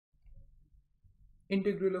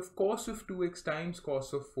Integral of cos of 2x times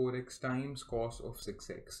cos of 4x times cos of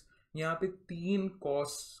 6x। यहाँ पे तीन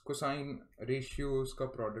cos cosine ratios का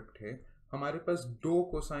product है। हमारे पास दो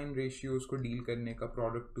कोसाइन रेशियोज को डील करने का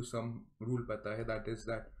प्रोडक्ट टू सम रूल पता है, that is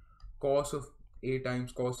that cos of a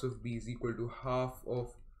times cos of b is equal to half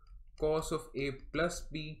of cos of a plus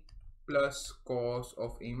b plus cos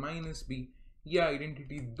of a minus b। ये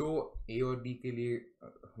identity दो a और b के लिए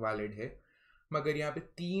valid है, मगर यहाँ पे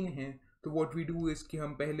तीन हैं तो व्हाट वी डू इज कि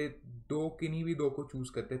हम पहले दो किन्हीं भी दो को चूज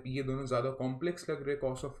करते हैं। ये दोनों ज़्यादा कॉम्प्लेक्स लग रहे हैं,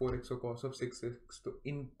 cos of 4x और cos of 6x, तो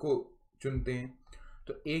इनको चुनते हैं।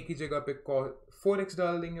 तो a की जगह पे 4x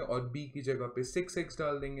डाल देंगे और b की जगह पे 6x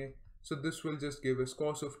डाल देंगे। So this will just give us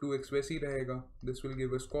cos of 2x, वैसे ही रहेगा। This will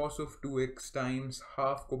give us cos of 2x times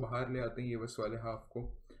half को बाहर ले आते हैं, ये बस वाले हाफ को,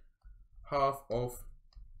 half of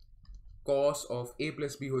cos of a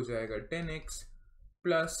plus b हो जाएगा 10x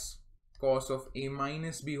plus cos of a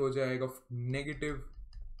minus b हो जाएगा negative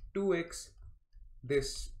 2x,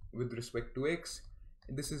 this with respect to x,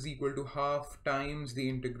 this is equal to half times the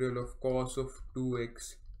integral of cos of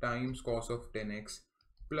 2x times cos of 10x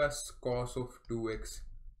plus cos of 2x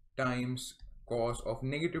times cos of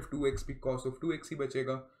negative 2x भी cos of 2x ही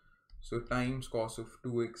बचेगा, so times cos of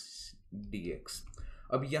 2x dx।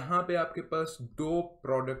 अब यहाँ पे आपके पास दो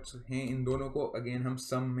products हैं, इन दोनों को अगेन हम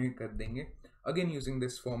सम में कर देंगे, again using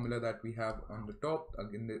this formula that we have on the top,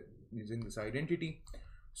 again using this identity।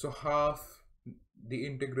 So half the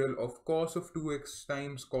integral of cos of 2x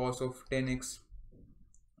times cos of 10x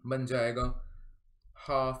बन जाएगा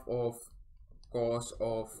half of cos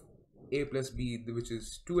of a plus b, which is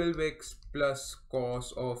 12x plus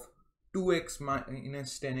cos of 2x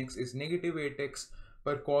minus 10x is negative 8x,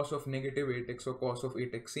 पर cos of negative 8x और cos of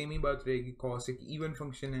 8x same ही बात रहेगी, cos एक even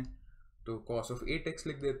function है तो cos of 8x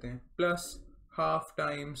लिख देते हैं, plus half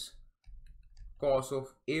times cos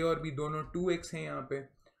of a और b दोनों 2x हैं यहाँ पे,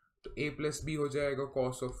 तो a प्लस b हो जाएगा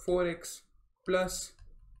cos of 4x plus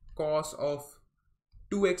cos of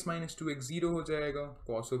 2x minus 2x 0 हो जाएगा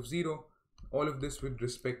cos of 0, all of this with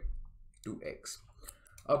respect to x।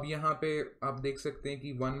 अब यहाँ पे आप देख सकते हैं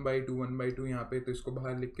कि 1/2 यहाँ पे, तो इसको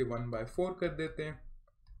बाहर लिख के 1/4 कर देते हैं,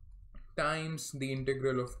 times the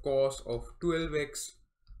integral of cos of 12x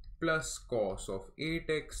plus cos of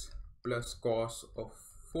 8x plus cos of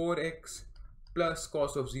 4x plus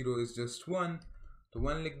cos of 0 is just 1, तो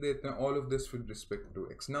 1 लिख देते हैं, all of this with respect to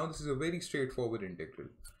x। Now this is a very straightforward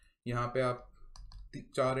integral। यहाँ पे आप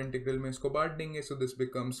चार integral में इसको बांट देंगे, so this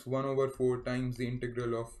becomes 1/4 times the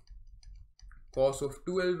integral of cos of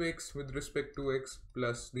 12x with respect to x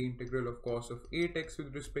plus the integral of cos of 8x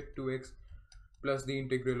with respect to x plus the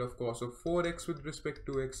integral of cos of 4x with respect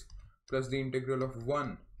to x plus the integral of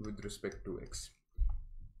 1 with respect to x।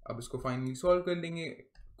 अब इसको finally solve कर लेंगे।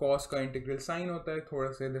 cos का integral sign होता है,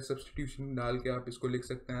 थोड़ा सा इधर सब्सटीट्यूशन डाल के आप इसको लिख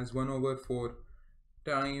सकते हैं as 1/4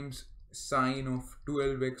 times sign of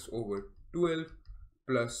 12x over 12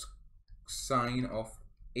 plus sign of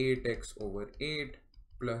 8x over 8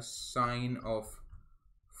 plus sign of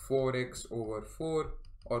 4x over 4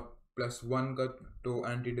 और प्लस 1 का तो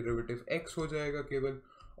एंटी डेरिवेटिव x हो जाएगा केवल,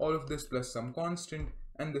 all of this plus some constant,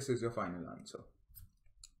 and this is your final answer.